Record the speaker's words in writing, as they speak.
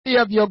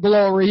of your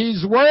glory.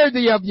 He's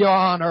worthy of your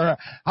honor.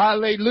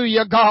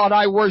 Hallelujah, God,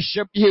 I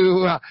worship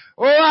you.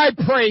 Oh, I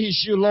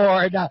praise you,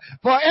 Lord.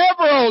 Forever,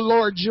 oh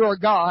Lord, you're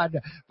God.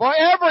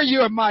 Forever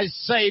you are my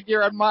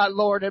Savior and my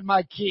Lord and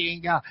my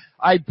King.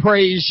 I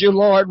praise you,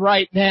 Lord,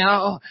 right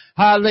now.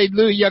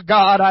 Hallelujah,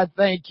 God, I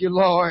thank you,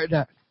 Lord.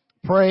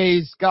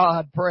 Praise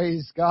God,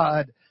 praise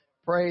God,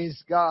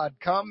 praise God.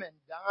 Come and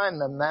dine,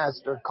 the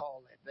Master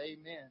calleth.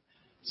 Amen.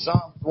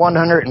 Psalm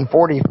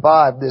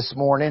 145 this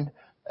morning.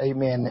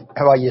 Amen.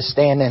 How are you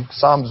standing?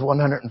 Psalms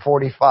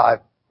 145.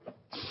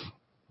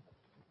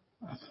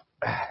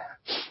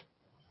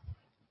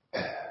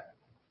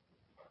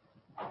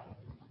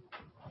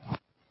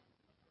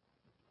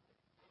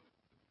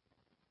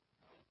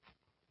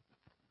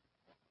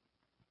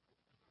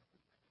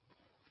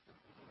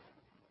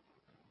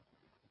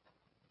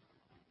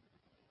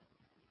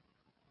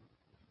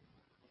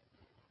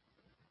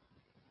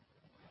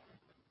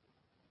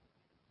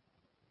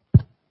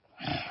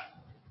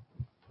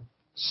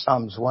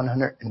 Psalms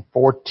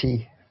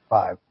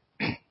 145.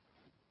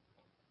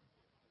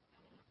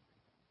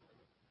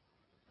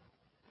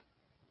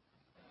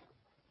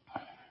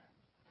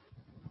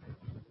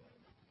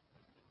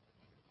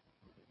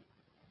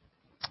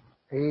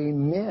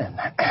 Amen.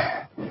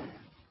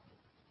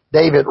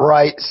 David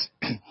writes,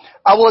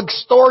 I will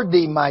extol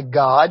thee, my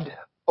God,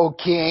 O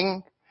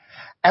King,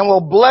 and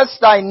will bless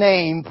thy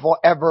name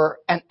forever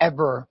and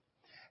ever.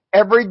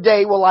 Every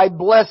day will I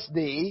bless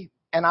thee,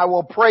 and I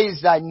will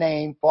praise thy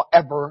name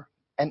forever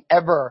and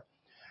ever.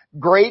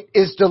 Great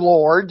is the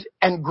Lord,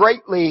 and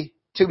greatly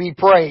to be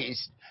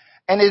praised,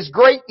 and his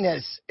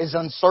greatness is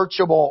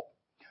unsearchable.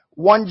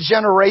 One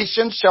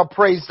generation shall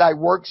praise thy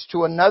works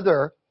to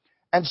another,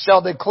 and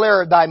shall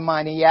declare thy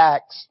mighty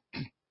acts.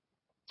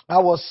 I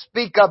will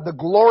speak of the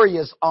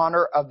glorious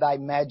honor of thy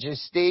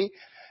majesty,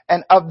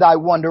 and of thy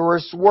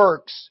wondrous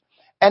works.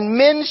 And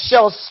men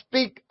shall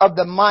speak of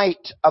the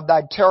might of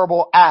thy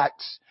terrible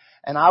acts,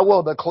 and I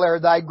will declare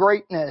thy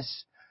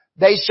greatness.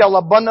 They shall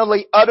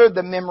abundantly utter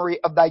the memory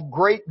of thy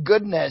great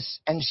goodness,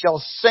 and shall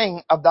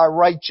sing of thy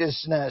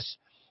righteousness.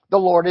 The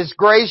Lord is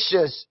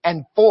gracious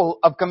and full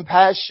of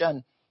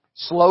compassion,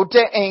 slow to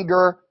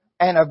anger,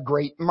 and of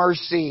great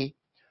mercy.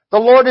 The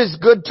Lord is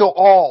good to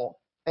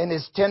all, and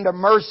his tender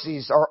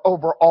mercies are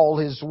over all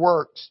his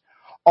works.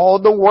 All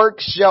the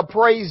works shall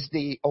praise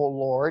thee, O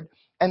Lord,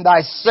 and thy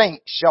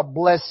saints shall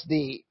bless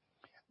thee.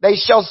 They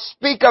shall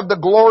speak of the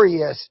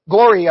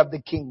glory of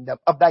the kingdom,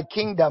 of thy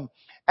kingdom,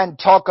 and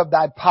talk of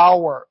thy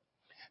power,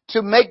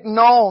 to make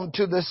known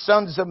to the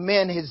sons of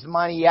men his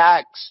mighty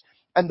acts,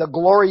 and the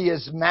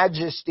glorious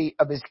majesty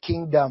of his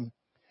kingdom.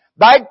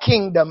 Thy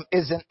kingdom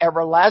is an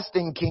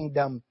everlasting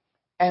kingdom,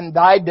 and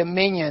thy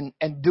dominion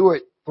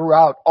endureth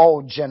throughout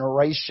all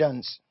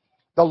generations.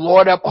 The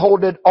Lord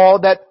upholdeth all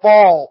that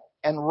fall,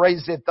 and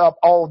raiseth up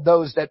all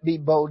those that be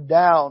bowed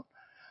down.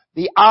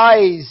 The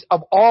eyes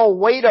of all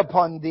wait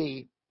upon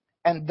thee,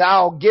 and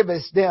thou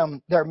givest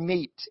them their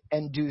meat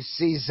in due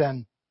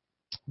season.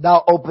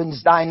 Thou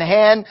openest thine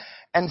hand,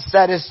 and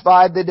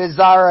satisfy the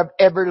desire of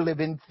every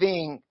living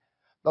thing.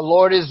 The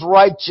Lord is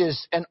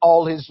righteous in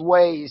all his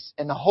ways,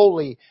 and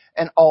holy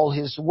in all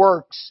his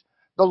works.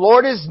 The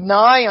Lord is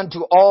nigh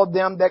unto all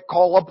them that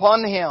call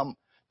upon him,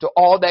 to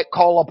all that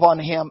call upon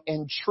him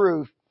in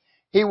truth.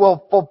 He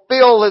will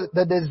fulfill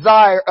the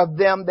desire of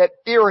them that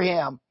fear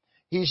him.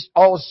 He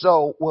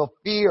also will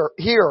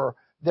hear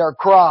their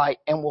cry,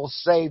 and will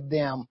save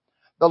them.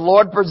 The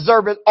Lord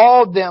preserveth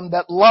all them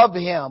that love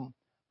him,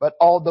 but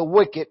all the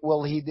wicked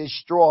will he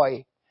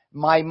destroy.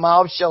 My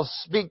mouth shall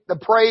speak the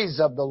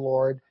praise of the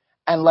Lord,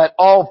 and let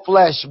all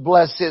flesh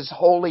bless his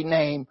holy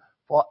name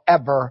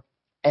forever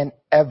and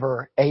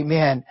ever.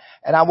 Amen.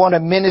 And I want to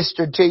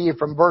minister to you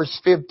from verse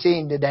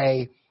 15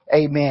 today.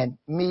 Amen.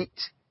 Meet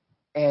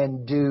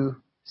and due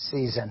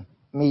season.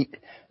 Meet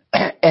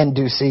and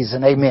due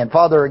season. Amen.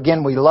 Father,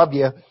 again, we love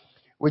you.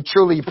 We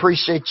truly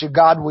appreciate you,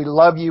 God. We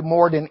love you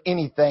more than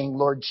anything,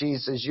 Lord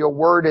Jesus. Your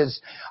word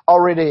has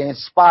already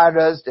inspired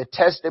us. The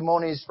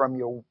testimonies from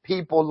your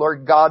people,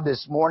 Lord God,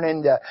 this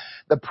morning,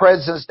 the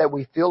presence that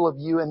we feel of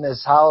you in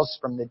this house,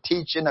 from the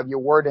teaching of your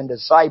word and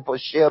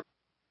discipleship,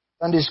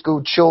 Sunday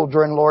school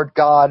children, Lord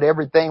God,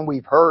 everything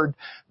we've heard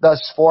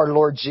thus far,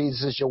 Lord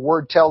Jesus. Your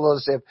word tells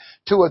us if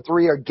 2 or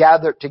 3 are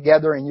gathered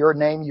together in your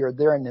name, you're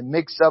there in the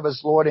mix of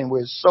us, Lord, and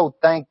we're so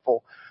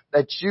thankful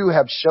that you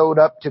have showed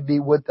up to be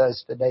with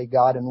us today,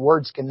 God, and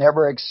words can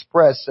never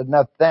express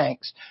enough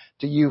thanks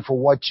to you for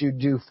what you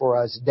do for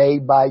us day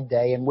by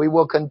day, and we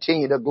will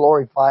continue to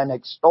glorify and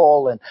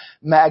extol and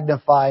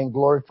magnify and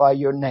glorify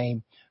your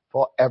name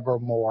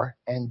forevermore.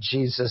 In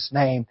Jesus'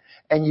 name.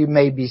 And you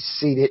may be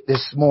seated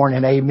this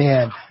morning.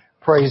 Amen.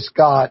 Praise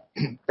God.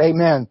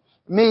 Amen.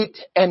 Meet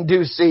and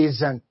due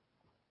season.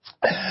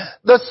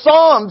 The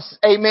Psalms,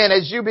 amen,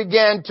 as you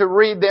begin to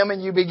read them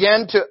and you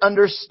begin to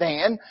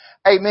understand,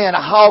 amen,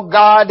 how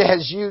God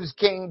has used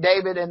King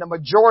David and the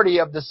majority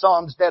of the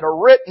Psalms that are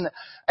written,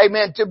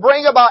 amen, to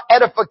bring about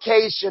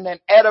edification and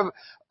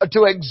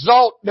to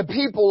exalt the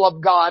people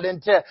of God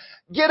and to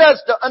get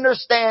us to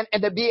understand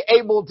and to be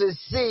able to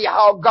see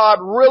how God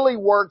really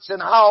works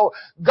and how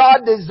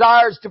God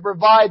desires to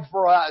provide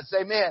for us.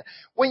 Amen.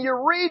 When you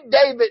read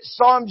David's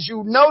Psalms,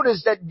 you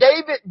notice that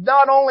David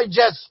not only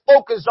just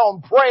focused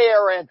on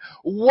prayer and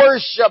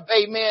worship,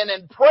 amen,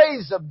 and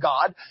praise of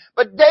God,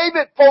 but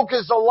David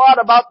focused a lot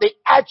about the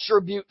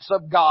attributes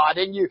of God.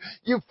 And you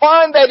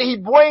find that he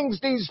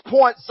brings these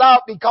points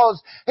out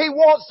because he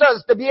wants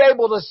us to be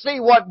able to see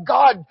what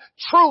God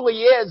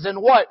truly is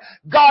and what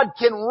God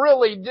can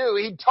really do.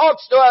 He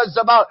talks to us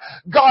about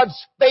God's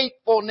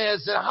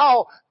faithfulness and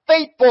how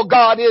faithful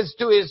God is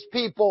to His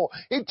people.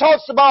 He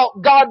talks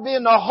about God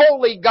being a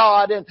holy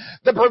God and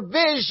the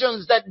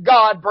provisions that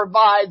God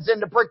provides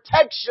and the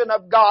protection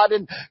of God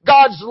and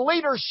God's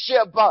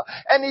leadership.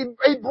 And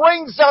he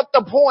brings up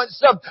the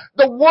points of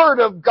the Word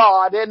of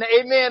God and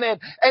amen.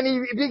 And he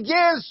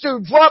begins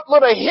to drop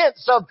little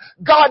hints of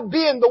God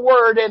being the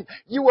Word, and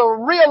you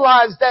will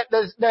realize that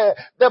the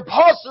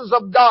apostles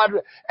of God,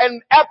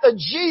 and after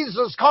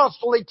Jesus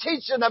constantly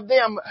teaching of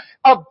them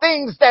of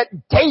things that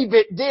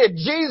David did,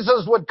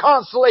 Jesus would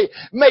constantly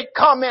make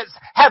comments,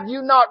 have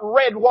you not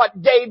read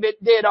what David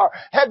did? Or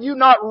have you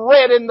not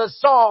read in the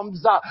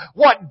Psalms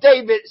what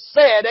David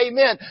said?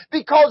 Amen.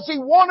 Because he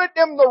wanted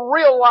them to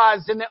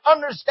realize and to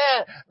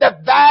understand the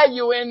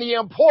value and the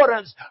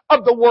importance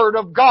of the Word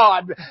of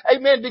God.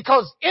 Amen.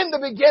 Because in the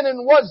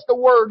beginning was the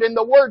Word, and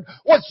the Word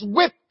was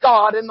with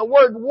God, and the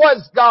Word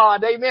was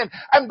God. Amen.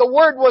 And the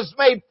Word was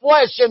made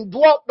flesh and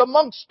dwelt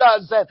amongst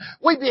us, and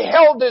we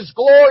beheld His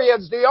glory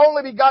as the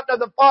only begotten of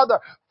the Father,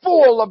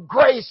 full of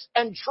grace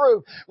and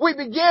truth. We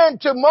begin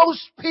to,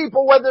 most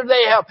people, whether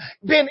they have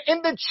been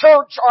in the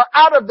church or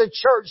out of the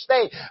church,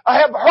 they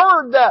have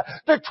heard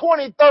the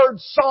 23rd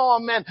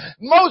Psalm, and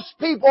most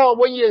people,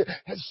 when you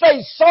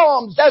say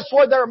Psalms, that's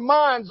where their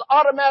minds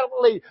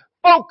automatically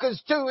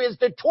focus to is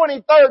the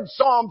 23rd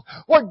Psalm,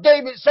 where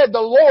David said,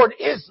 the Lord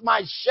is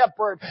my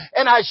shepherd,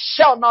 and I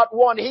shall not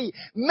want. He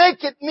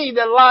maketh me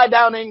to lie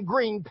down in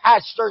green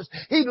pastures.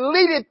 He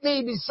leadeth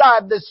me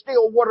beside the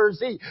still waters.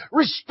 He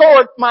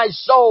restoreth my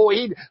soul.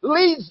 He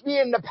leads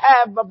me in the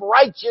path of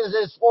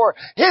righteousness for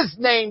His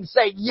name's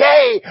sake.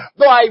 Yea,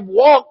 though I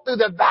walk through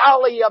the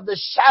valley of the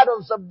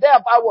shadows of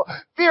death, I will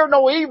fear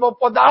no evil,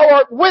 for Thou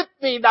art with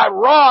me. Thy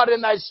rod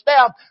and Thy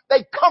staff,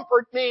 they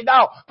comfort me.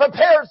 Thou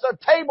preparest a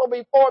table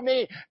before me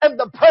in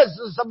the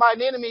presence of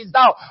mine enemies.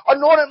 Thou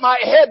anointed my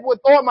head with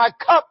oil, my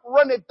cup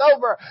runneth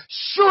over.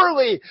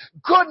 Surely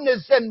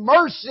goodness and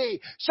mercy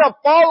shall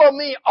follow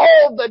me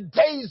all the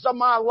days of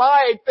my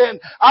life,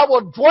 and I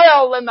will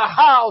dwell in the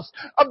house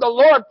of the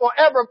Lord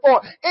forever.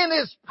 For in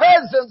His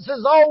presence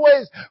is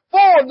always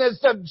fullness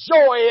of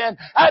joy, and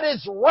at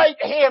His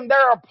right hand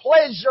there are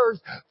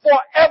pleasures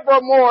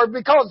forevermore.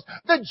 Because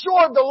the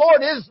joy of the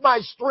Lord is my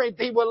strength,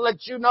 He will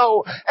let you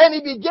know. And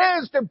He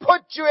begins to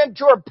put you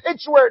into a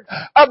picture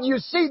of, you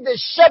see the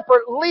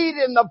shepherd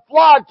leading the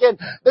flock, and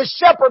the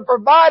shepherd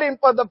providing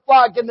for the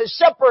flock, and the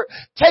shepherd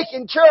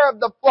taking care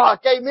of the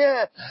flock.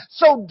 Amen.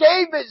 So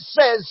David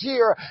says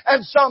here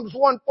in Psalms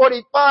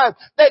 145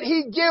 that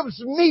he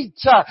gives meat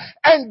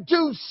and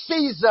due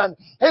season.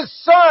 His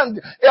son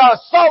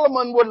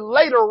Solomon would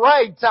later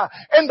write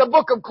in the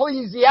book of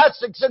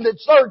Ecclesiastes in the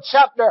 3rd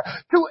chapter,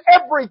 to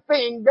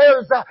everything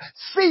there's a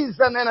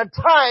season and a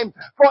time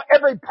for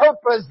every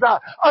purpose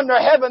under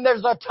heaven.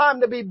 There's a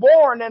time to be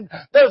born, and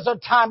there's a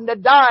time to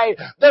die.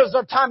 There's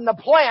a time to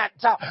plant.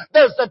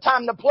 There's a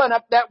time to plant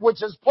up that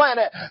which is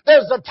planted.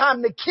 There's a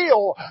time to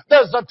kill.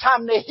 There's a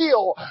time to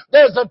heal.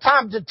 There's a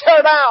time to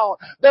tear down.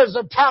 There's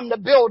a time to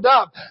build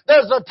up.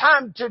 There's a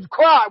time to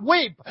cry,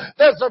 weep.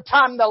 There's a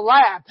time to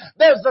laugh.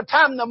 There's a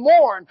time to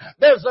mourn.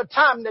 There's a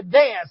time to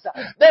dance.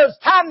 There's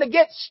time to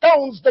get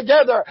stones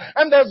together,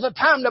 and there's a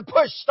time to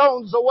push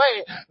stones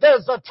away.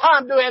 There's a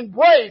time to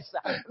embrace.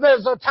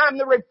 There's a time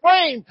to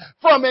refrain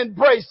from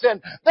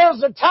embracing.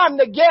 There's a time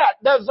to get.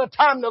 There's a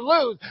time to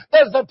lose.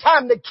 There's a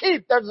time to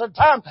keep. There's a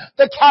time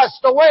to cast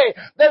away.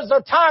 There's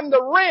a time to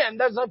rend.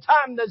 There's a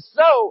time to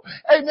sow.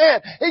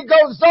 Amen. He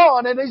goes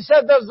on and he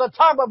said there's a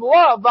time of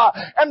love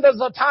and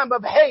there's a time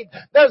of hate.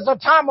 There's a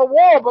time of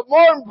war, but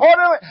more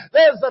importantly,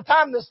 there's a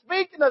time to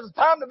speak and there's a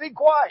time to be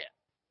quiet.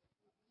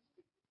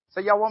 So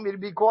y'all want me to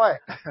be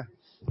quiet?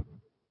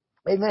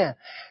 Amen.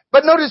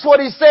 But notice what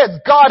he says.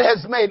 God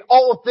has made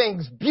all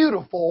things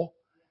beautiful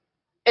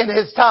in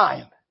His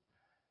time.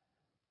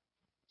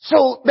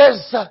 So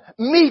there's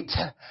meat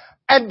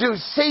and due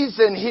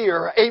season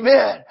here.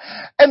 Amen.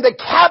 And the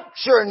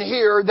capture in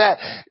here that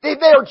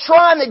they're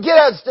trying to get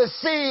us to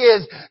see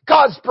is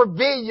God's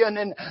provision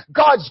and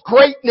God's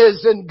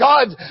greatness, and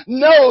God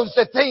knows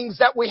the things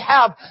that we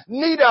have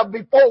need of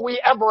before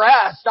we ever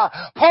ask.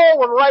 Paul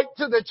would write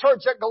to the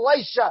church at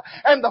Galatia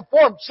in the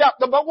 4th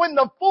chapter, but when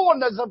the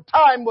fullness of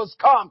time was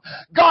come,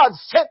 God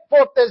sent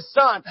forth His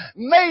Son,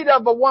 made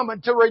of a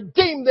woman, to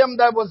redeem them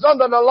that was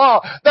under the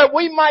law, that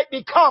we might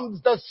become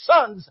the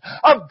sons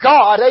of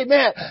God.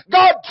 Amen. God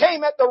God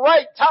came at the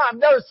right time.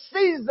 There's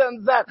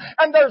seasons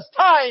and there's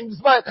times,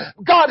 but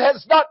God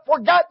has not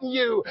forgotten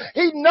you.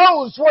 He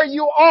knows where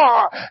you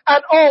are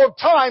at all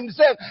times,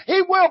 and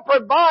He will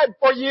provide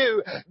for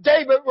you.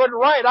 David would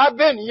write, I've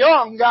been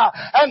young,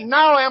 and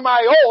now am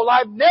I old.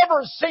 I've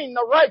never seen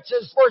the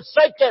righteous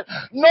forsaken,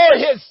 nor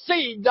his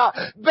seed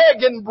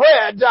begging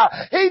bread.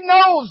 He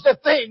knows the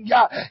thing.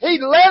 He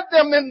led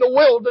them in the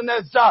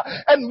wilderness,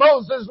 and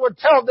Moses would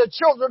tell the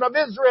children of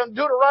Israel in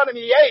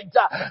Deuteronomy 8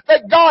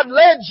 that God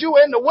led you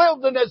in the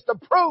wilderness to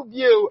prove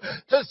you,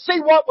 to see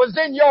what was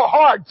in your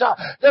heart, to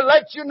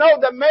let you know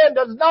that man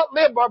does not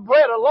live by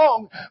bread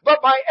alone,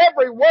 but by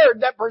every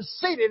word that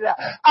proceeded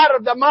out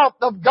of the mouth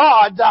of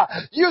God.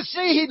 You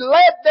see, He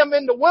led them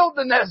in the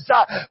wilderness,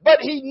 but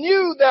He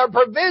knew their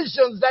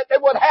provisions that they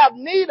would have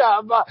need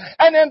of,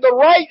 and in the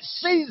right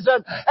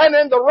season and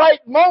in the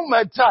right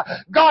moment,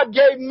 God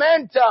gave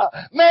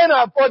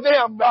manna for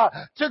them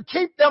to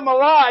keep them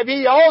alive.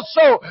 He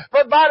also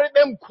provided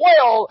them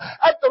quail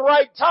at the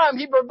right time.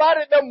 He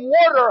provided them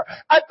water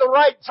at the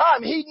right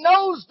time. He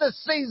knows the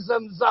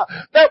seasons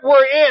that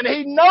we're in.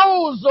 He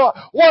knows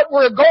what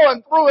we're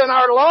going through in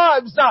our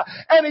lives,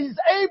 and He's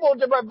able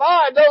to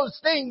provide those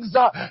things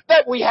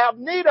that we have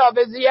need of.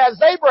 As He has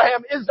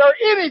Abraham, is there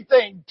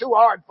anything too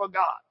hard for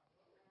God?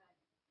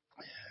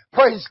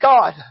 Praise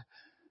God.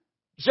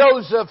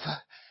 Joseph,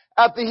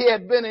 after he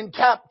had been in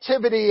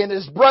captivity, and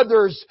his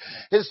brothers,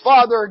 his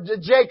father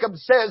Jacob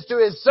says to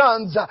his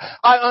sons,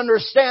 I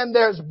understand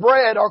there's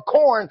bread or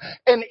corn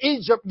in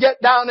Egypt.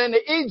 Get down into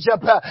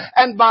Egypt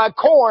and buy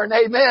corn.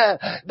 Amen.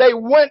 They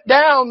went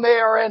down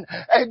there, and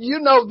you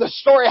know the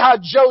story how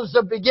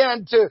Joseph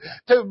began to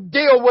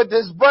deal with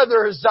his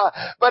brothers.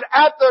 But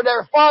after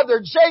their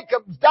father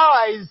Jacob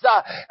dies,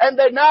 and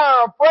they now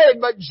are afraid,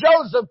 but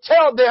Joseph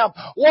tell them,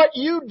 what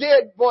you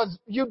did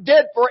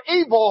for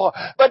evil,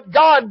 but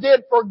God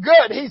did for good.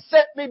 He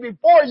sent me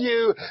before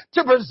you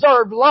to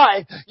preserve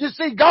life. You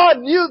see, God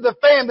knew the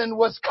famine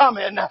was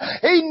coming.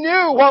 He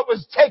knew what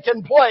was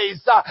taking place.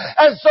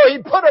 And so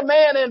He put a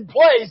man in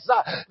place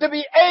to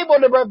be able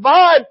to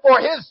provide for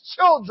His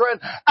children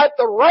at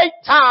the right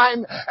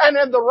time and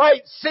in the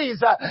right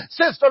season.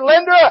 Sister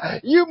Linda,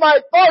 you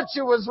might thought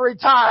you was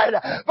retired,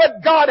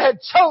 but God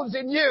had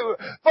chosen you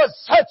for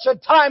such a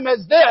time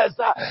as this.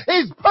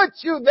 He's put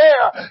you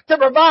there to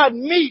provide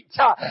meat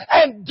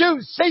and due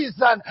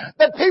season.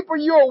 The people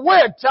you're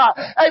with,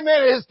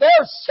 amen, is their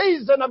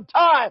season of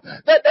time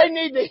that they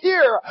need to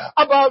hear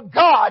about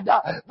God.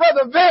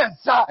 Brother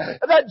Vince,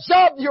 that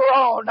job you're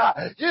on,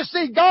 you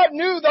see, God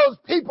knew those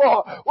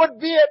people would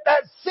be at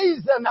that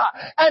season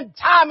and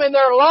time in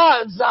their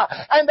lives,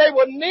 and they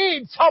would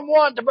need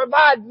someone to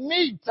provide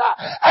meat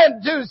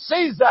and due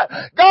season.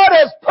 God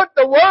has put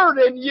the word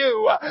in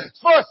you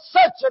for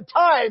such a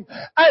time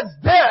as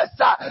this,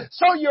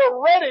 so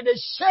you're ready to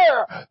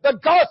share the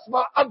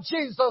gospel of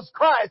Jesus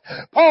Christ.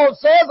 Paul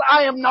says,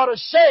 I am not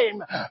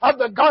ashamed of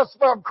the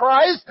gospel of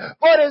Christ,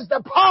 for it is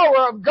the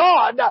power of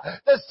God,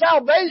 the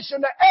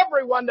salvation to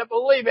everyone that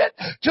believe it,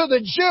 to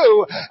the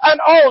Jew and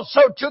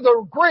also to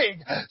the Greek.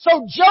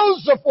 So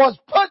Joseph was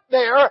put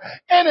there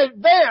in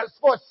advance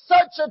for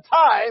such a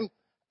time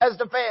as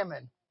the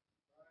famine.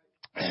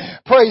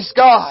 Praise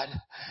God.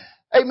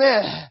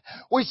 Amen.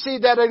 We see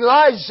that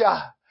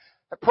Elijah,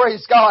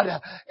 praise God,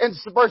 in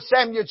 1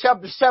 Samuel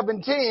chapter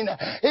 17,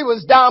 he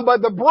was down by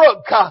the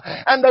brook,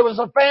 and there was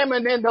a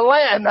famine in the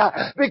land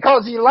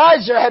because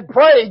Elijah had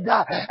prayed,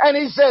 and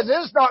he says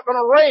it's not going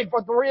to rain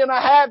for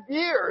 3.5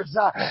 years.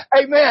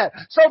 Amen.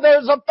 So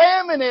there's a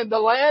famine in the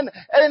land,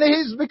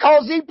 and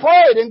because he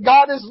prayed, and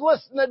God is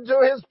listening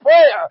to his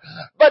prayer.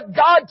 But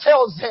God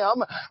tells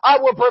him, I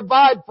will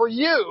provide for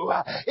you.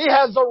 He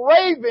has a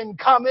raven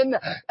coming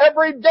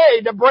every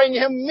day to bring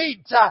him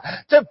meat,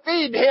 to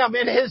feed him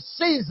in his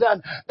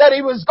season that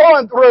he was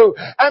going through.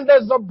 And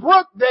there's a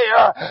brook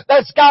there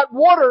that's got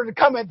water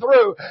coming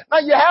through. Now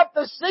you have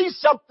to see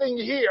something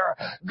here.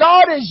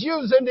 God is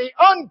using the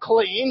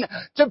unclean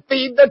to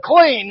feed the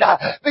clean,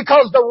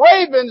 because the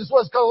ravens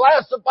was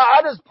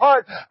classified as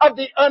part of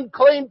the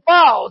unclean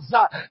fowls.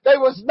 They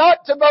was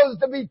not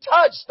supposed to be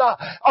touched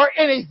or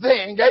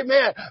anything.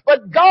 Amen.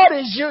 But God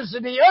is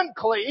using the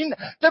unclean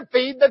to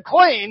feed the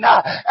clean.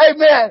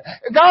 Amen.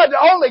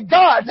 Only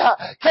God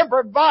can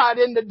provide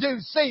in the due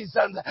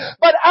season.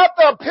 But after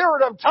a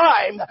period of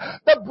time,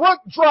 the brook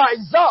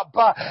dries up,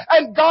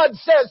 and God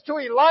says to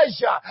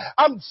Elijah,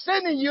 I'm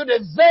sending you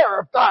to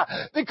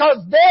Zarephath, because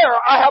there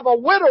I have a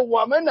widow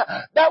woman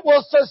that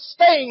will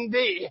sustain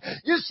thee.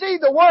 You see,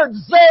 the word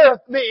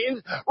Zarephath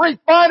means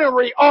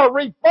refinery or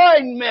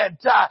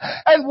refinement.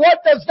 And what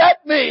does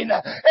that mean?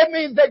 It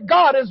means that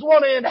God is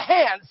wanting to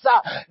enhance.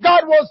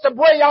 God wants to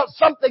bring out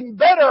something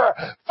better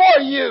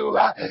for you.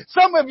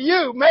 Some of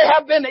you may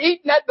have been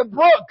eating at the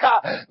brook.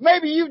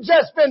 Maybe you've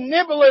just been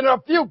nibbling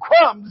a few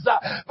crumbs.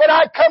 But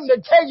I come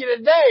to tell you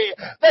today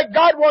that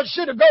God wants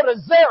you to go to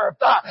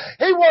Zarephath.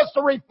 He wants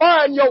to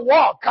refine your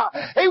walk.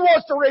 He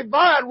wants to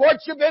refine what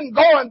you've been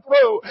going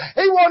through.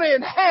 He wants to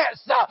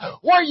enhance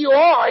where you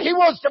are. He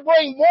wants to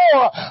bring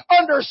more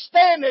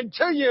understanding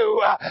to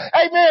you.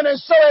 Amen. And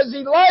so as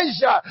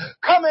Elijah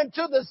come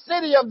into the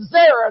city of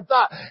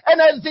Zarephath,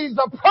 and as he's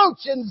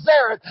approaching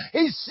Zarephath,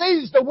 he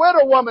sees the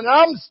widow woman. And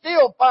I'm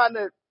still trying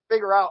to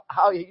figure out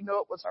how he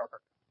knew it was her.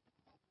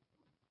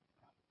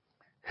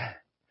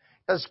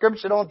 The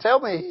scripture don't tell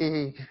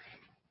me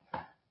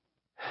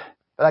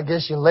but I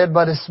guess you're led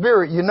by the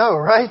Spirit, you know,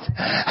 right?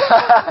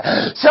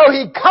 So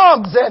he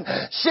comes and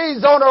she's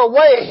on her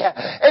way.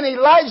 And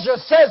Elijah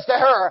says to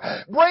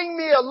her, bring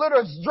me a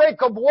little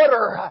drink of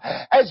water.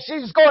 As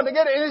she's going to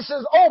get it. And he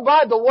says, oh,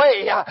 by the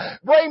way,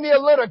 bring me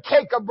a little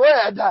cake of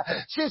bread.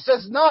 She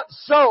says, not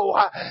so.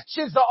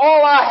 She says,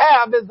 all I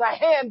have is a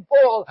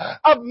handful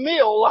of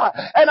meal.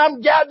 And I'm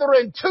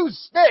gathering 2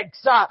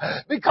 sticks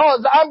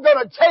because I'm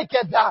going to take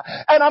it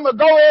and I'm going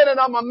to go in and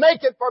I'm going to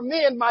make it for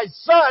me and my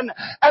son.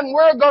 And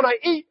we're going to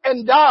eat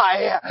and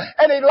die.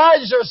 And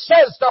Elijah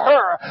says to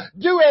her,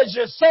 do as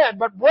you said,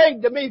 but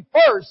bring to me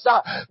first,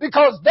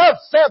 because thus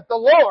saith the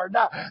Lord,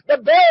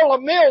 the barrel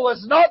of meal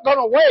is not going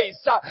to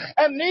waste,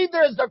 and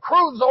neither is the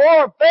cruse of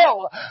oil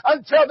fill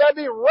until there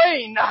be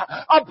rain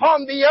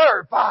upon the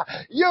earth.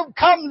 You've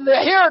come to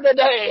here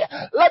today.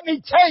 Let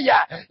me tell you,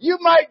 you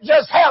might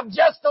just have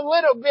just a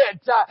little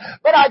bit,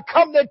 but I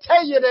come to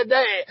tell you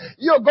today,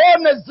 you're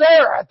going to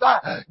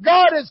Zarephath.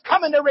 God is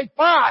coming to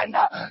refine.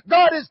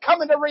 God is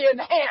coming to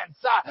re-enhance.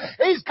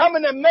 He's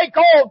coming to make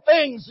all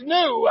things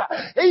new.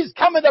 He's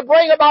coming to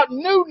bring about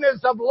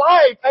newness of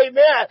life.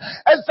 Amen.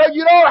 And so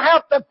you don't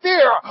have to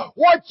fear.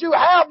 What you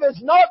have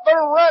is not going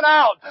to run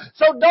out.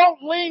 So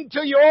don't lean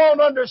to your own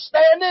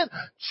understanding.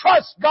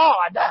 Trust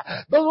God.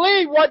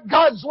 Believe what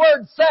God's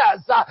Word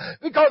says,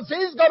 because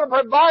He's going to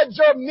provide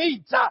your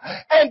meat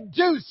in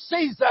due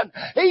season.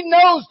 He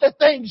knows the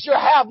things you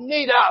have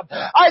need of.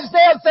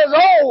 Isaiah says,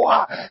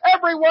 oh,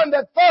 everyone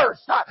that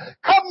thirsts,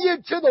 come you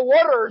to the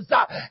waters,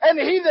 and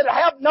he that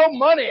have no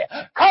money,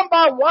 come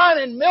buy wine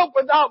and milk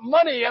without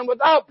money and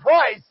without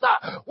price.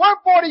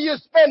 Wherefore do you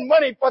spend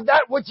money for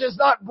that which is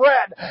not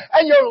bread,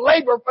 and your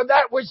labor for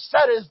that which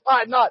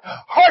satisfies not?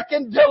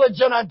 Hearken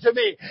diligent unto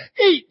me.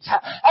 Eat,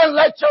 and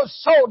let your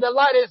soul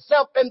delight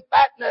itself in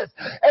fatness.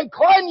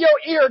 Incline your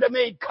ear to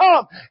me.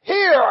 Come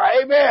here,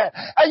 amen,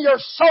 and your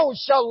soul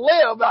shall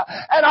live,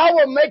 and I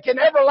will make an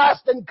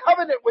everlasting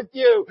covenant with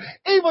you,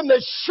 even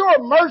the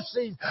sure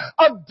mercies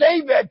of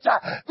David,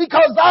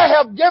 because I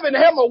have given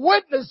him a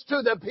witness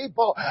to the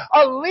people,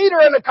 a leader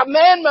and a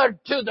commandment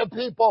to the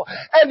people.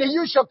 And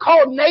you shall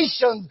call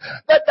nations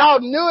that thou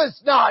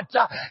knewest not,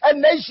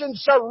 and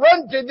nations shall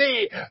run to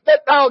thee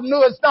that thou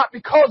knewest not,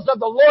 because of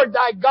the Lord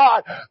thy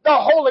God, the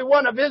Holy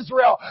One of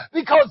Israel,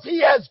 because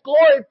he has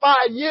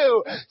glorified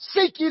you.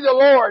 Seek ye the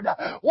Lord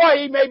while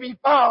he may be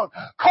found.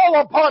 Call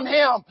upon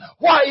him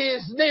while he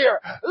is near.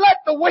 Let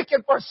the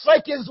wicked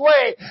forsake his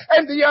way,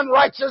 and the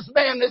unrighteous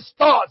man his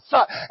thoughts,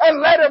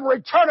 and let him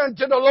return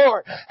unto the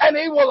Lord, and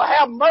he will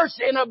have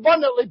mercy and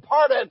abundantly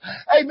pardon.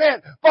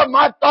 Amen. For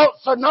my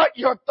thoughts are not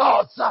your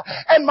thoughts,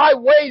 and my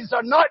ways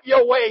are not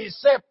your ways,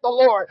 saith the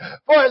Lord.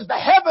 For as the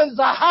heavens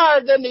are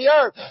higher than the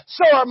earth,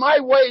 so are my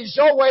ways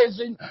your ways,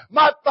 and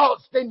my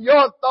thoughts than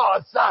your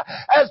thoughts.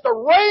 As the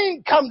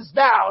rain comes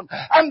down,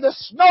 and the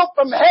snow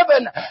from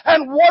heaven,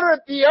 and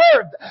watereth the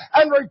earth,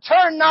 and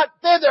return not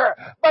thither,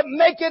 but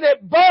maketh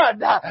it bud,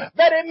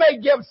 that it may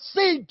give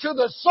seed to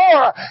the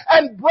sower,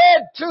 and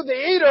bread to the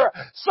eater,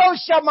 so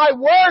shall my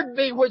word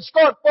be which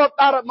goeth forth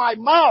out of my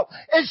mouth.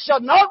 It shall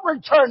not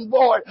return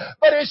void,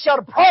 but it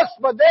shall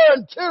prosper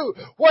thereunto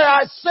where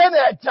I send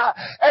it,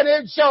 and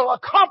it shall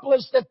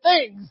accomplish the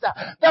things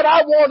that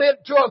I want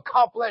it to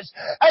accomplish.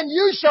 And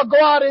you shall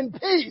go out in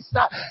peace,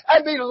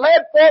 and be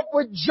led forth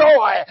with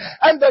joy,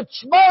 and the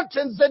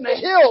mountains and the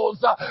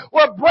hills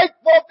will break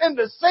forth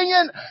into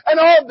singing, and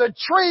all the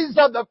trees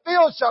of the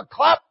field shall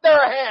clap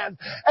their hands.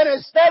 And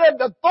instead of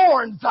the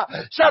thorns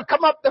shall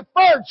come up the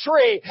fir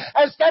tree,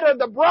 instead of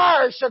the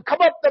briars shall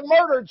come up the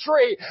myrtle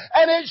tree,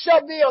 and it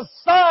shall be a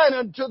sign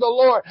unto the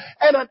Lord,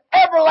 and an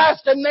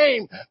everlasting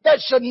name that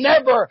should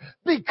never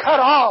be cut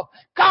off.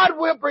 God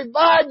will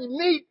provide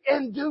meat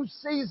in due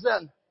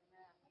season.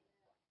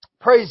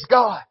 Praise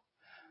God.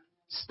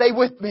 Stay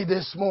with me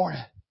this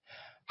morning.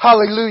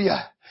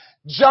 Hallelujah.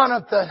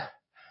 Jonathan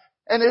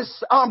and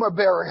his armor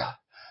bearer,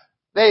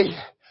 they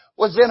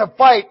was in a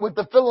fight with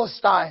the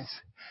Philistines.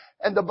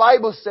 And the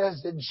Bible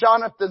says that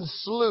Jonathan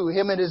slew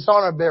him and his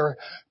armor bearer,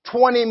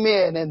 20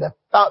 men in the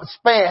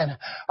span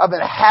of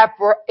a half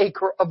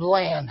acre of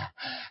land.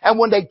 And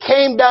when they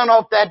came down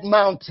off that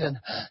mountain,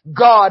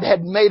 God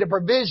had made a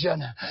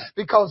provision,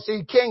 because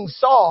see, King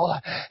Saul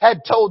had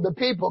told the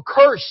people,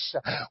 cursed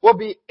will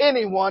be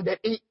anyone that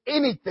eat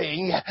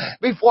anything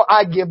before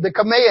I give the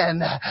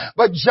command.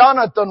 But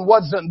Jonathan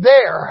wasn't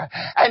there,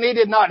 and he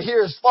did not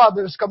hear his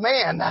father's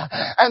command.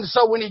 And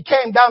so when he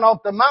came down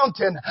off the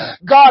mountain,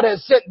 God had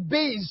sent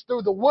bees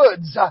through the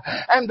woods,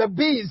 and the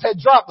bees had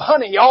dropped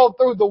honey all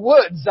through the the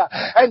woods.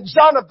 And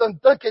Jonathan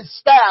took his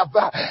staff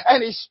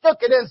and he stuck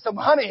it in some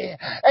honey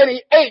and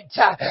he ate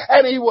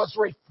and he was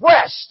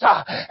refreshed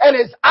and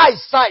his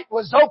eyesight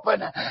was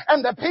open.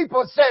 And the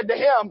people said to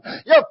him,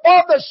 your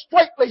father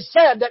straightly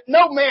said that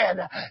no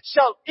man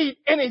shall eat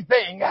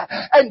anything.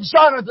 And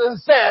Jonathan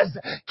says,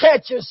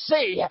 can't you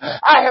see?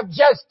 I have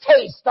just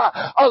tasted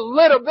a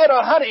little bit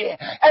of honey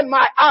and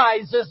my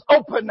eyes is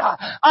open.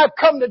 I've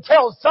come to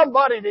tell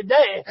somebody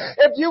today,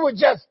 if you would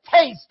just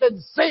taste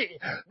and see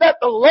that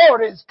the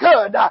Lord is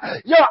good,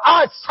 your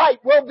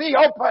eyesight will be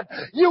open.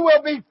 You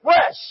will be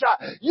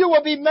fresh. You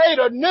will be made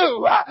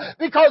anew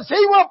because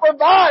He will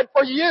provide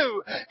for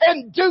you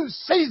in due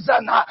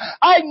season.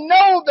 I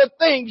know the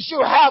things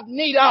you have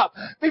need of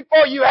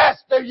before you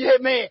ask to hear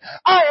me.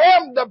 I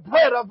am the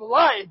bread of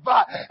life.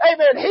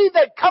 Amen. He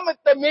that cometh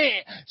to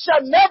me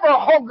shall never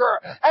hunger,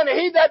 and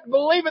he that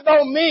believeth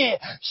on me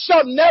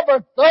shall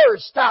never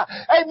thirst.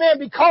 Amen.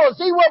 Because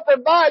He will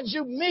provide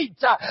you meat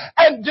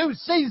and due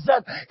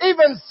season.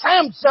 Even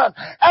Samson,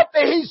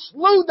 after he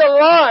slew the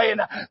lion,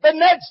 the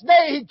next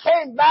day he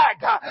came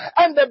back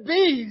and the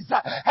bees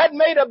had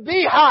made a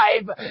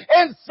beehive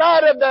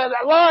inside of the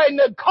lion,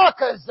 the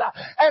carcass,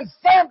 and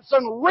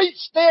Samson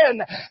reached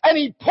in and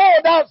he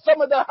poured out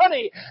some of the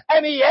honey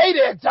and he ate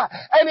it,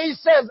 and he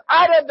says,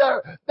 out of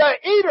the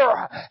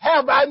eater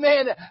have I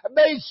made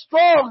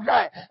strong,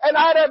 and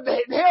out of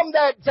him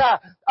that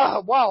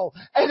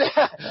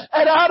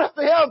and out of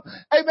him,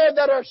 amen,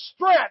 that are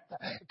strength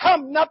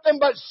come nothing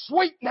but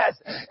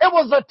sweetness. It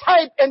was a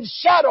type and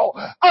shadow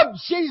of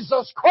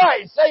Jesus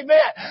Christ,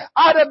 amen.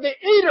 Out of the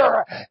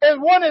eater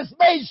and one is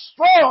made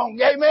strong,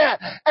 amen.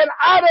 And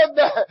out of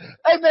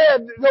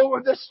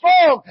the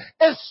strong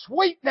is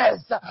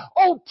sweetness.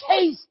 Oh,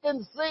 taste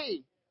and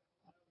see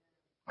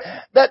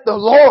that the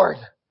Lord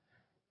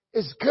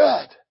is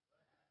good.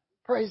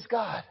 Praise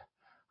God.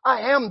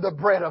 I am the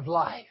bread of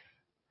life.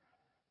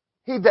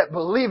 He that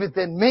believeth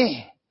in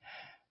me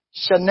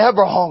shall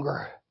never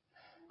hunger,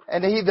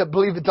 and he that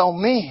believeth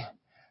on me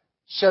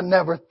shall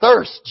never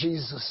thirst,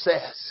 Jesus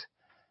says.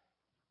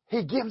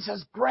 He gives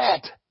us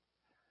bread.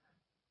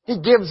 He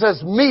gives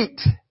us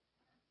meat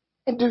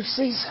in due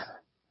season.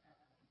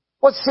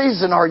 What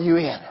season are you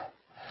in?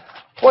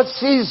 What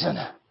season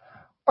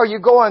are you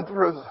going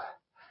through?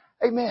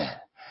 Amen.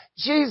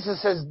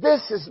 Jesus says,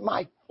 this is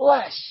my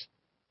flesh.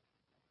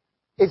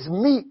 It's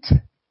meat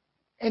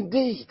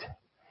indeed.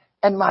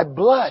 And my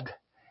blood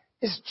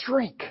is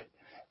drink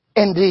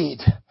indeed.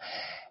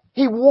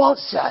 He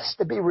wants us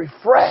to be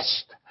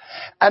refreshed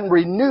and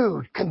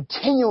renewed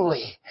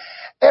continually.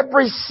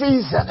 Every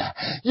season.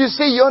 You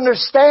see, you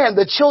understand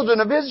the children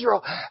of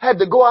Israel had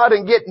to go out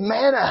and get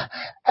manna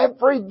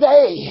every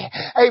day.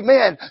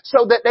 Amen.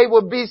 So that they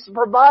would be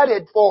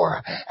provided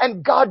for.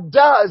 And God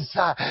does.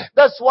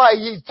 That's why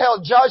He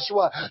tells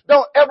Joshua,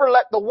 don't ever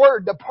let the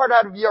word depart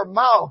out of your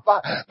mouth,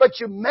 but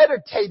you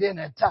meditate in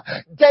it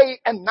day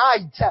and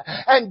night.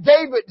 And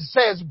David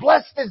says,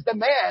 blessed is the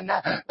man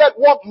that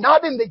walk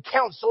not in the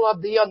counsel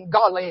of the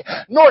ungodly,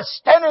 nor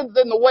standeth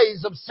in the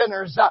ways of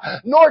sinners,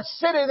 nor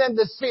sitteth in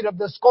the seat of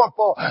the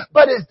scornful,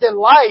 but his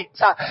delight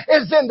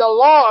is in the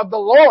law of the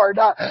Lord,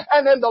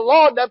 and in the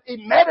law that he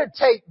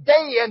meditate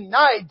day and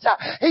night.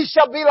 He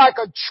shall be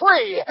like a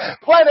tree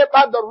planted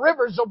by the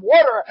rivers of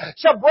water,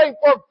 shall bring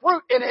forth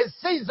fruit in his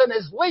season.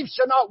 His leaf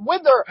shall not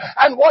wither,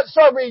 and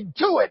whatsoever he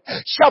doeth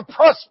shall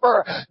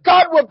prosper.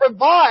 God will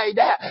provide,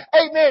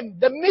 amen,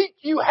 the meat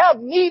you have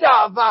need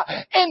of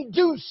in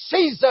due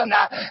season.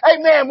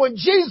 Amen. When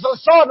Jesus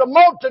saw the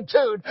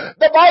multitude,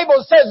 the Bible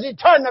says He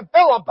turned to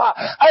Philip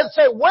and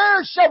said,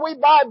 where shall we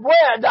buy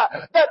bread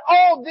that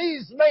all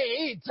these may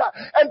eat?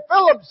 And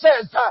Philip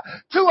says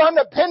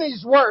 200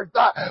 pennies worth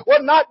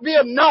will not be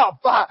enough.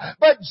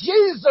 But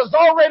Jesus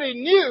already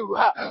knew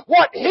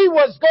what He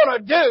was going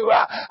to do.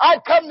 I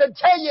come to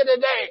tell you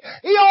today,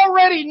 He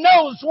already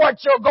knows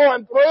what you're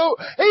going through.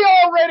 He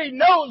already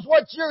knows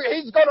what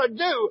He's going to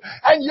do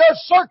in your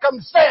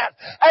circumstance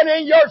and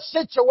in your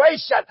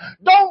situation.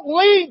 Don't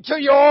lean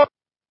to your own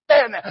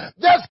understanding.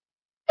 Just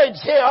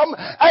Him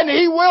and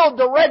He will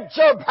direct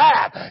your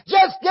path.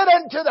 Just get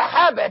into the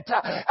habit,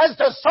 as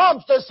the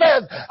psalmist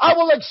says, I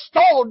will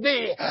extol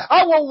Thee,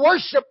 I will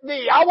worship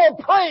Thee, I will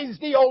praise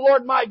Thee, O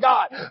Lord my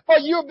God, for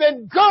You've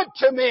been good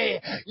to me.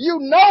 You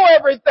know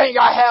everything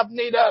I have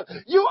need of.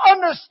 You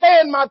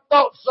understand my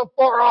thoughts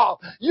afar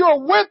off.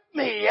 You're with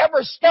me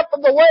every step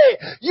of the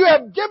way. You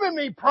have given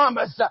me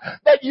promise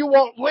that You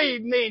won't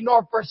leave me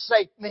nor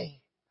forsake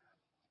me.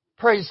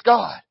 Praise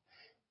God.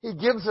 He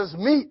gives us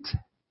meat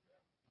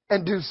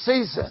in due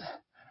season.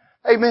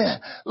 Amen.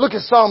 Look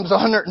at Psalms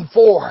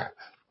 104.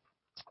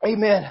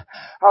 Amen.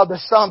 How the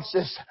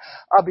psalmist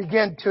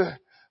began to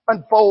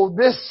unfold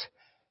this,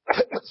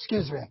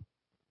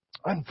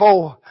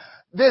 unfold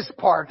this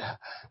part,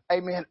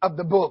 amen, of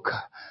the book.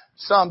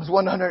 Psalms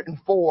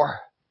 104.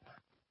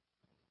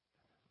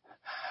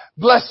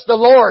 Bless the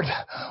Lord,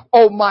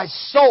 O my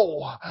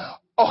soul.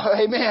 Oh,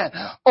 amen.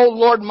 Oh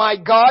Lord my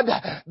God,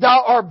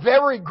 Thou art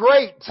very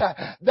great.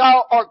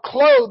 Thou art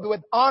clothed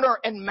with honor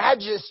and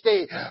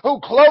majesty, who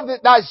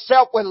clotheth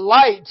Thyself with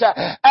light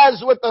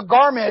as with a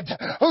garment,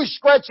 who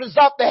stretches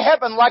out the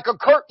heaven like a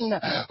curtain,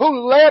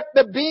 who layeth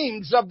the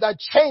beams of the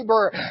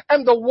chamber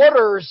and the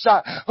waters,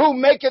 who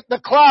maketh the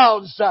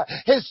clouds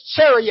His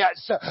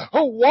chariots,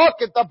 who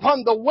walketh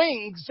upon the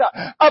wings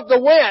of the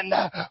wind,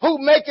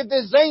 who maketh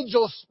His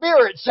angel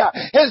spirits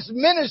His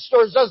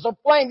ministers as a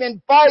flame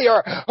in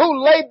fire,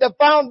 who laid the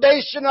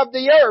foundation of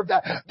the earth,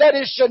 that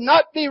it should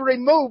not be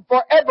removed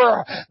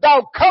forever.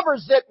 Thou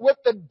covers it with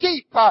the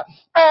deep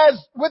as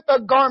with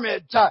a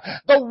garment.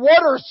 The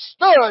waters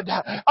stood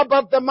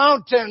above the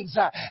mountains.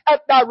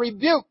 At Thy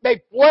rebuke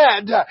they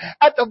fled.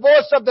 At the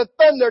voice of the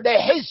thunder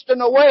they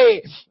hasten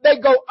away. They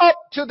go up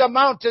to the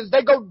mountains.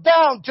 They go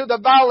down to the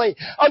valley,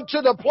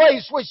 unto the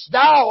place which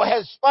Thou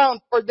hast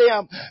found for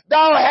them.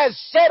 Thou hast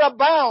set a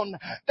bound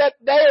that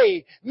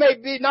they may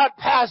be not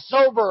passed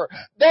over.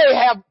 They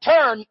have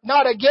turned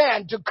not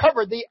again to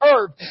cover the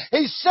earth.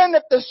 He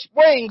sendeth the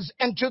springs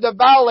into the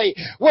valley,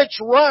 which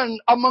run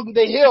among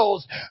the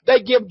hills.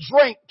 They give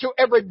drink to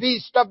every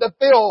beast of the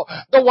field.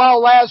 The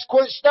wild lads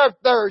quench their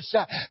thirst.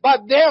 By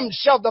them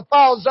shall the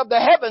fowls of the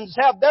heavens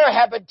have their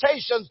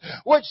habitations,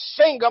 which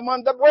sing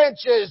among the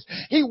branches.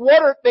 He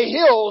watered the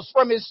hills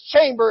from His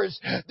chambers.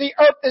 The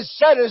earth is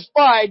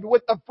satisfied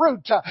with the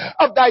fruit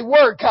of Thy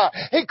work.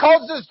 He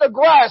causes the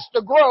grass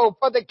to grow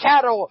for the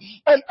cattle,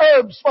 and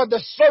herbs for the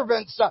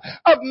servants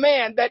of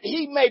man, that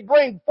He may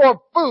bring forth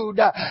food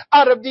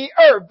out of the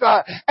earth,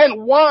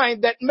 and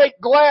wine that make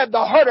glad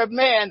the heart of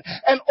man,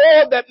 and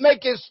oil that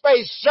make his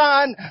face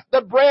shine,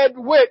 the bread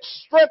which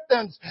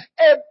strengthens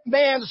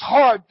man's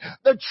heart.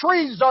 The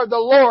trees are the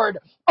Lord,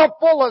 are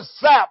full of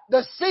sap,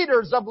 the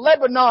cedars of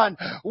Lebanon,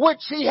 which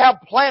He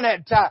hath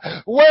planted,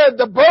 where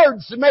the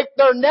birds make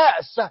their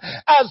nests.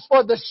 As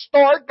for the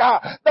stork,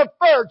 the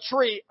fir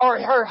tree are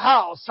her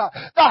house. The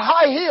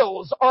high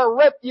hills are a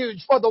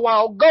refuge for the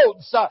wild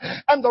goats,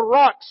 and the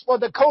rocks for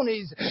the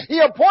conies. He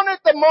appointed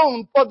the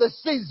moon for the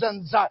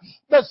seasons.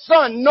 The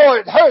sun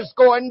knoweth hers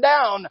going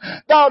down.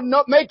 Thou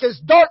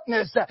makest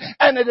darkness,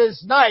 and it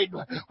is night,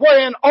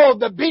 wherein all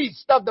the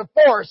beasts of the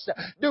forest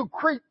do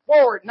creep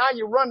forward. Now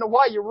you wonder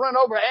why you run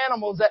over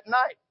animals at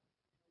night.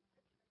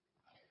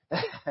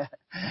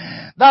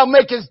 Thou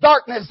makest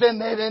darkness in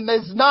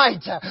this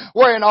night,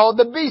 wherein all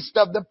the beasts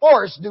of the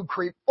forest do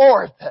creep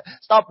forth.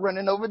 Stop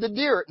running over the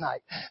deer at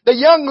night. The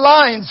young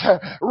lions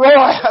roar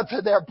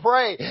after their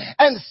prey,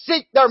 and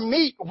seek their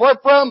meat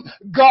wherefrom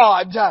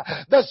God.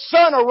 The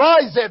sun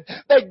ariseth,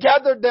 they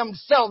gather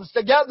themselves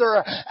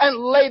together, and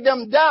lay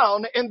them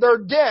down in their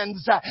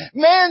dens.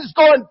 Man's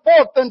going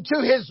forth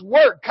unto his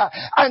work,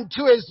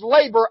 unto his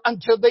labor,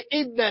 until the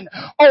evening.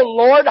 O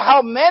Lord,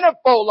 how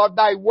manifold are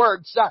Thy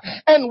works,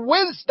 and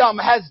wisdom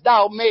hast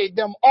Thou made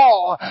them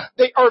all.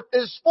 The earth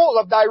is full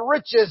of Thy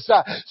riches.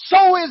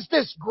 So is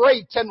this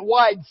great and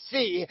wide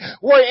sea,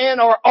 wherein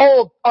are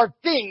all our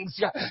things,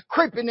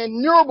 creeping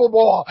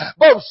innumerable,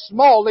 both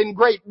small and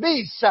great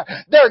beasts.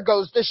 There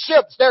goes the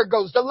ships, there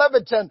goes the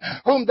Leviathan,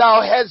 whom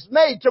Thou hast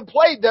made to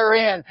play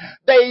therein.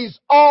 They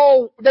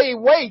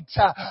wait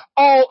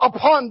all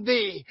upon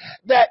Thee,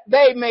 that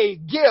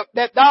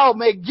Thou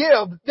may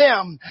give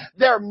them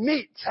their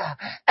meat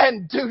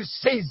and due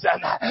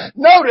season.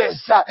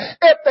 Notice,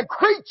 if the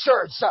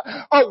creatures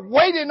are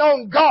waiting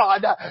on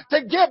God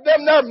to give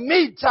them their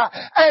meat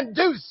and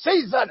due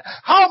season,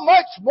 how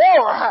much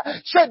more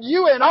should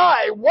you and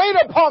I wait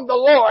upon the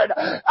Lord?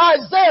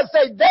 Isaiah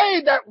said,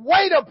 they that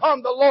wait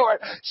upon the Lord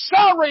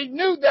shall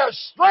renew their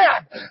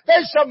strength.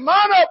 They shall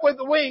mount up with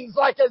wings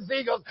like as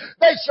eagles.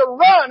 They shall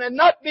run and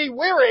not be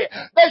weary.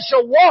 They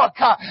shall walk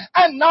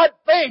and not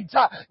faint.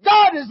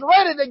 God is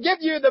ready to give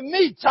you the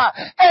meat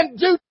and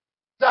due.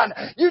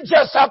 You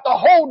just have to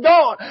hold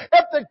on.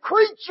 If the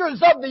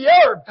creatures of the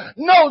earth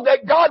know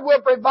that God will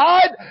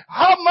provide,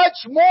 how much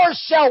more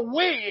shall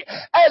we,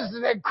 as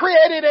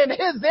created in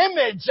His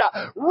image,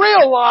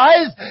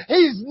 realize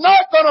He's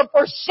not going to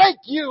forsake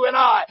you and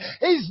I.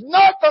 He's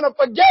not going to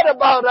forget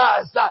about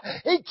us.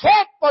 He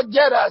can't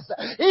forget us.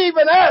 He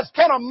even asked,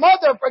 can a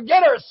mother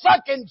forget her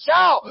sucking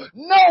child?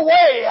 No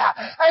way.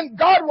 And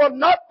God will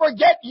not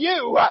forget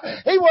you.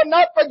 He will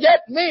not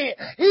forget me.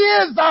 He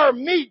is our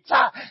meat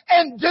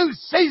and due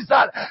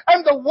season,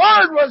 and the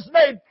Word was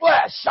made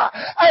flesh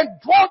and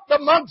dwelt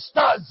amongst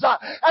us,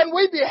 and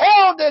we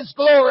beheld His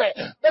glory,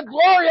 the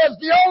glory as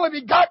the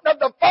only begotten of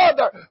the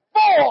Father,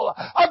 full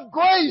of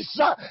grace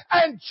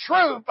and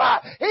truth.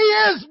 He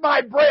is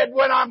my bread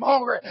when I'm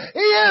hungry. He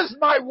is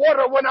my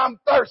water when I'm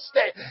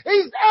thirsty.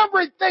 He's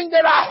everything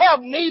that I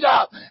have need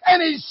of,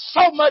 and He's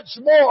so much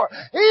more.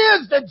 He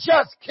is the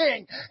just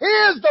King. He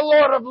is the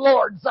Lord of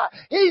Lords.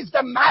 He's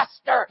the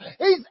Master.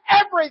 He's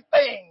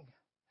everything.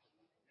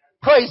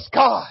 Praise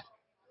God.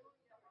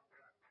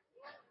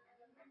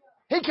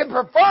 He can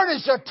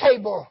furnish a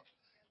table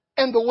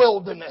in the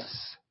wilderness.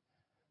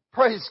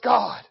 Praise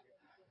God.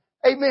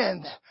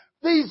 Amen.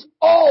 These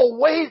all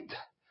wait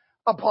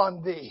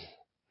upon Thee,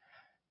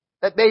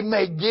 that they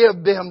may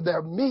give them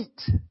their meat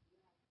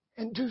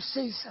in due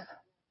season.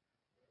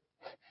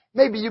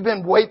 Maybe you've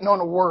been waiting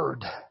on a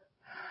word.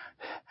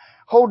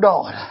 Hold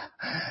on.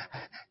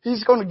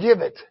 He's going to give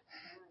it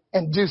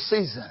in due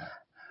season.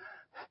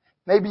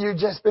 Maybe you've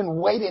just been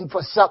waiting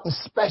for something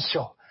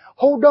special.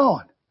 Hold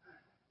on.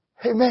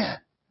 Amen.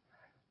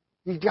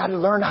 You've got to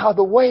learn how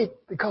to wait,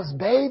 because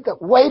they that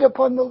wait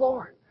upon the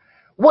Lord,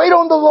 wait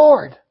on the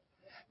Lord.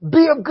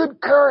 Be of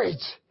good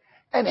courage,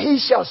 and He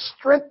shall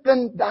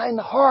strengthen thine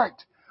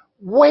heart.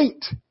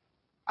 Wait,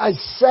 I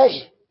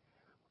say,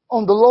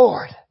 on the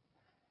Lord.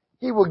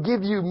 He will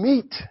give you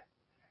meat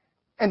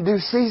in due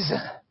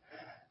season.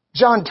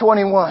 John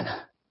 21.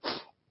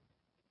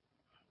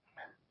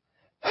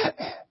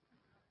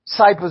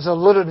 Disciples are a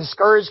little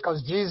discouraged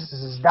because Jesus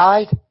has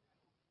died.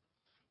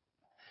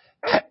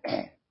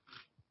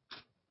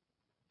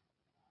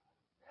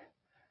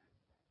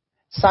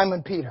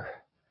 Simon Peter.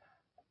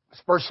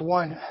 Verse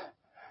 1.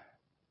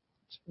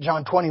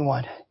 John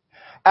 21.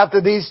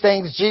 After these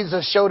things,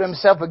 Jesus showed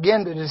Himself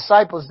again to the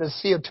disciples at the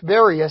Sea of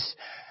Tiberias,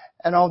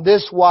 and on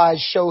this wise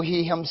showed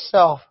He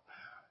Himself.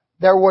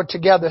 There were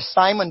together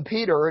Simon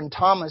Peter and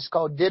Thomas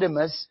called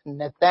Didymus, and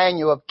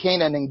Nathanael of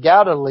Cana in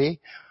Galilee,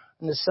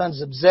 and the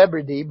sons of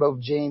Zebedee, both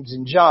James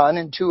and John,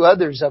 and two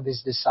others of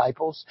His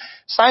disciples.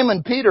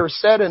 Simon Peter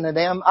said unto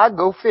them, I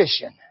go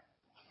fishing.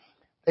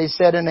 They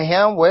said unto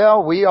him,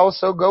 Well, we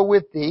also go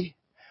with thee.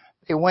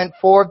 They went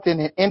forth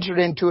and entered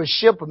into a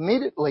ship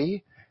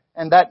immediately,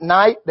 and that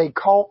night they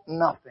caught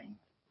nothing.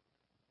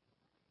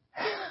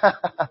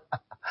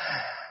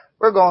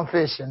 We're going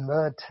fishing,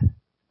 but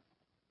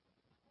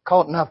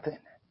caught nothing.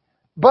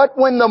 But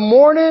when the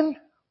morning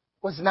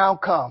was now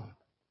come,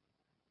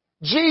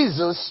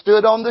 Jesus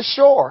stood on the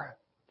shore,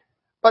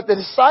 but the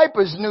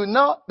disciples knew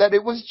not that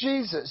it was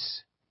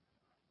Jesus.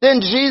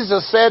 Then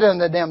Jesus said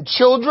unto them,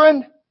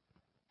 Children,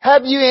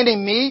 have you any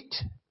meat?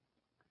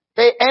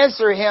 They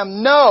answered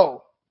Him,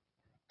 No.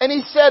 And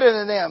He said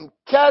unto them,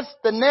 Cast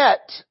the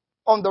net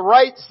on the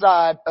right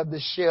side of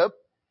the ship,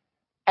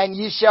 and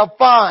ye shall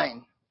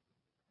find.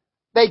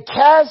 They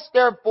cast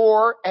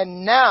therefore,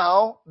 and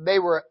now they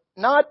were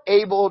not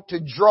able to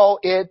draw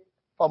it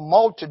for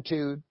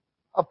multitude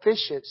of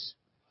fishes.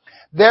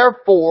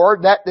 Therefore,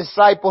 that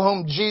disciple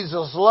whom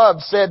Jesus loved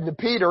said to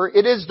Peter,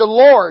 It is the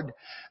Lord.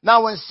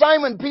 Now when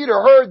Simon Peter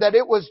heard that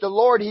it was the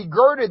Lord, he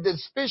girded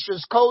his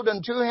fisher's coat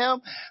unto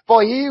him,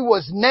 for he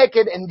was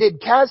naked, and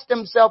did cast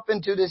himself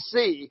into the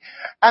sea.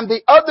 And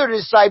the other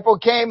disciple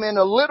came in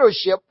a little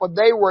ship, for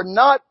they were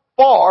not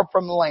far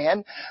from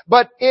land,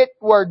 but it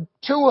were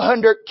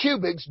 200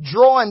 cubits,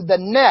 drawing the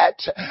net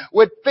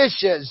with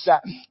fishes.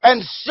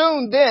 And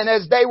soon then,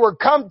 as they were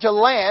come to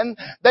land,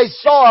 they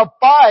saw a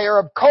fire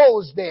of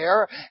coals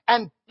there,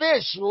 and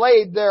fish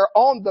laid there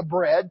on the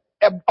bread,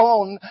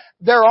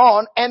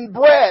 thereon, and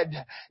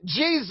bread.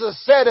 Jesus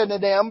said unto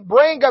them,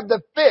 Bring of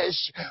the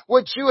fish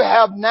which you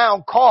have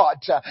now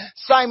caught.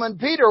 Simon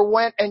Peter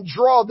went and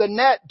drew the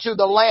net to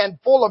the land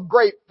full of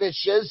great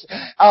fishes,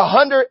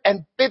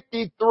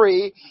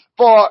 153.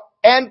 For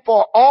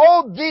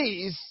all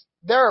these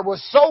there were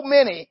so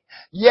many,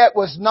 yet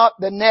was not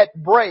the net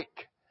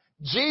break.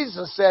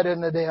 Jesus said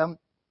unto them,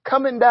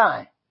 Come and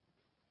dine.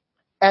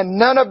 And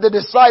none of the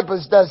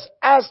disciples thus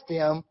asked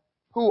Him,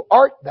 Who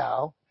art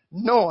thou?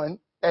 Knowing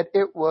that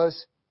it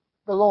was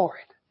the Lord.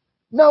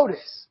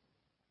 Notice,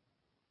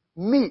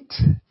 meat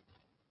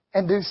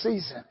in due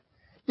season.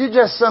 You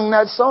just sung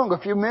that song a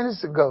few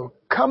minutes ago.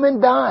 Come and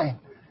dine,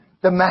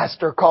 the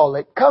Master called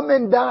it. Come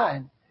and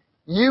dine.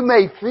 You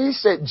may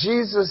feast at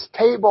Jesus'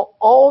 table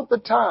all the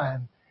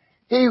time.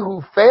 He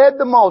who fed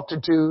the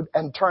multitude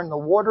and turned the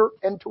water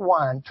into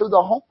wine, to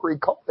the hungry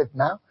calleth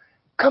now.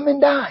 Come and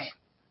dine.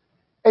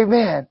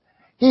 Amen.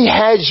 He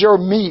has your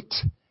meat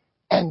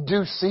in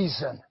due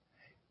season.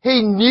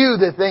 He knew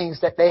the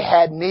things that they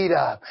had need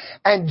of.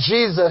 And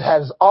Jesus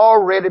has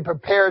already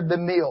prepared the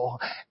meal.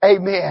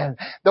 Amen.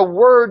 The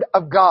Word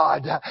of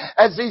God,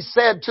 as He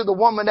said to the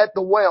woman at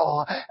the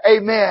well,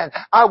 Amen,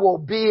 I will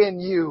be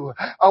in you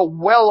a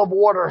well of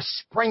water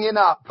springing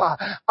up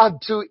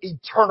unto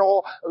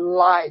eternal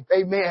life.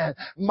 Amen.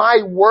 My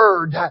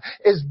Word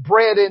is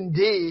bread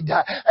indeed.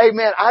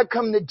 Amen. I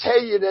come to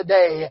tell you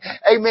today,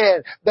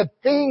 amen, the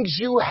things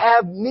you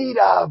have need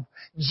of,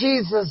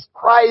 Jesus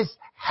Christ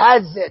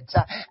has it,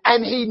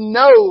 and He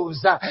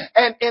knows,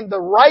 and in the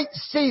right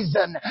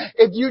season,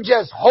 if you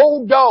just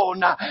hold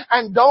on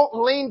and don't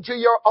lean to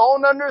your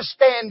own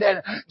understanding,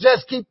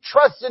 just keep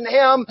trusting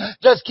Him,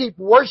 just keep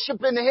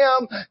worshiping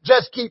Him,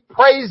 just keep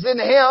praising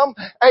Him,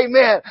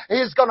 amen,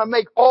 He's going to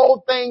make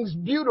all things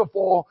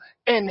beautiful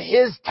in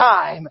His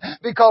time,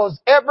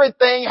 because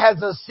everything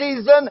has a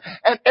season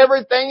and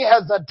everything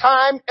has a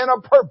time and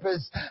a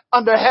purpose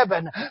under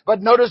heaven.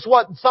 But notice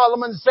what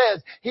Solomon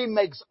says, He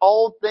makes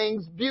all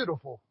things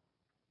beautiful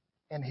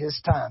in His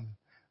time.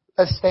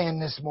 Let's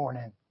stand this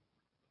morning.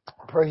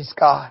 Praise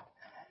God.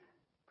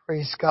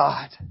 Praise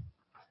God.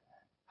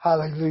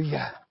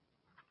 Hallelujah.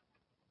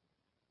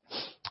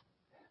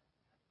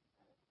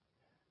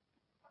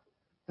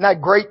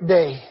 That great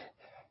day,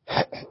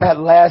 that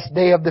last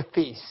day of the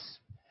feast,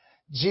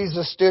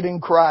 Jesus stood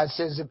and cried,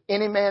 says, if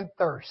any man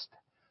thirst,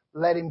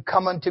 let him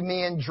come unto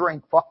me and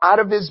drink, for out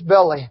of his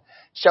belly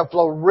shall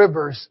flow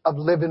rivers of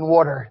living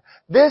water.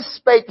 This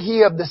spake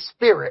he of the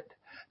Spirit,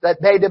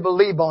 that they that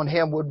believe on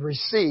him would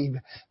receive,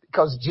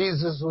 because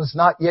Jesus was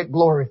not yet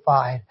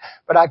glorified.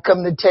 But I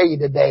come to tell you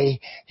today,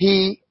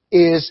 he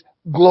is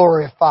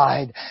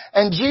glorified.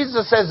 And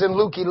Jesus says in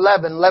Luke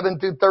 11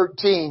 through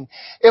 13,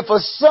 if a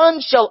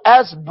son shall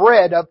ask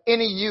bread of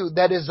any of you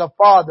that is a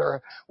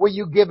father, will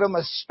you give him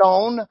a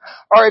stone?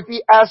 Or if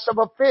he asks of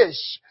a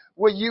fish,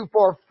 will you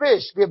for a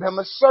fish give him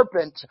a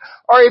serpent?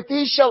 Or if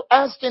he shall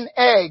ask an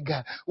egg,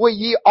 will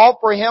ye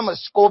offer him a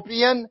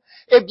scorpion?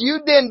 If you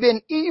then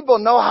being evil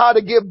know how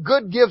to give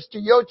good gifts to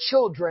your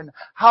children,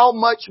 how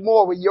much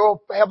more will your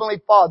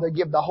heavenly Father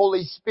give the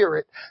Holy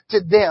Spirit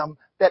to them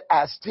that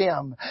asked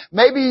him?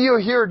 Maybe you're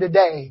here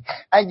today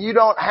and you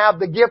don't have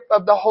the gift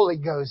of the Holy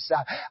Ghost.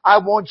 I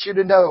want you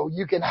to know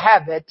you can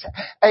have it,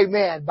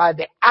 amen, by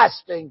the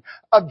asking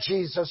of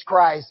Jesus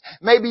Christ.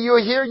 Maybe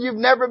you're here, you've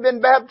never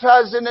been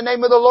baptized in the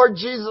name of the Lord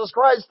Jesus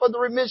Christ for the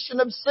remission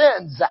of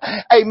sins.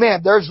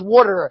 Amen. There's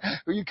water.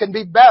 You can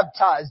be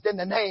baptized in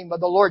the name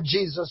of the Lord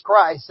Jesus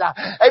Christ.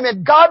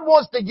 Amen. God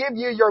wants to give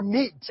you your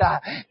meat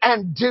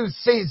and due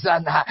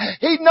season.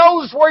 He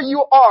knows where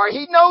you are.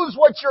 He knows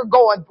what you're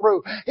going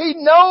through. He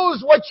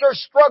knows what your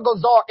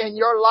struggles are in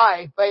your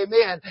life.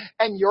 Amen.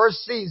 And your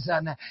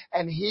season.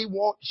 And He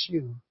wants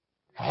you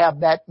to have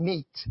that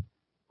meat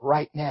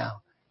right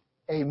now.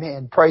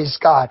 Amen. Praise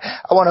God.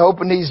 I want to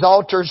open these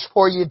altars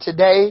for you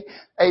today.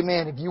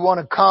 Amen. If you want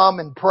to come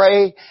and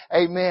pray,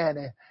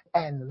 amen,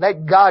 and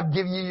let God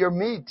give you your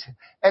meat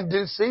and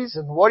due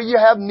season. What do you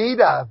have need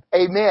of?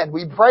 Amen.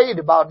 We prayed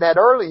about that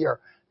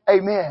earlier.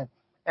 Amen.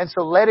 And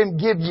so let Him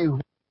give you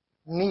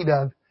need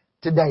of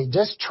today.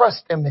 Just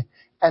trust Him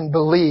and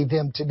believe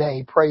Him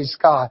today. Praise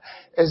God.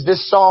 As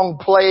this song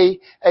play,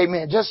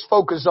 amen, just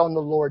focus on the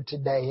Lord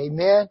today.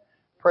 Amen.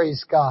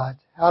 Praise God.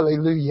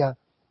 Hallelujah.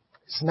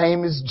 His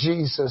name is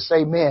Jesus.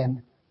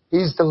 Amen.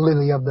 He's the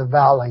lily of the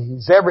valley.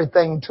 He's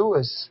everything to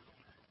us.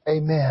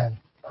 Amen.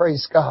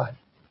 Praise God.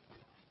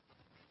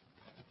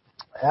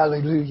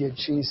 Hallelujah,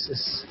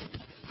 Jesus.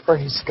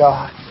 Praise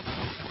God.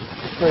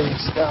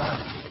 Praise God.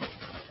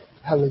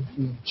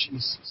 Hallelujah,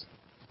 Jesus.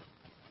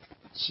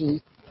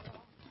 Jesus.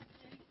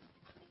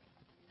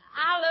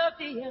 I love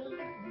the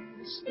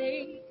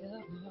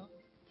unmistakable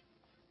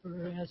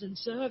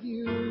presence of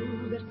you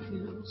that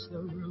fills the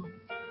room.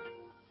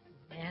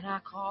 And I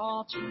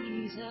call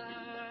Jesus.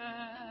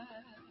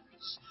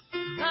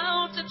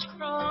 Mountains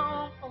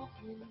crumble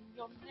in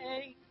your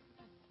name.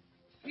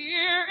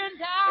 Fear and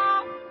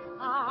doubt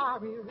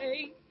are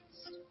erased.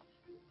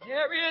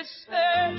 There is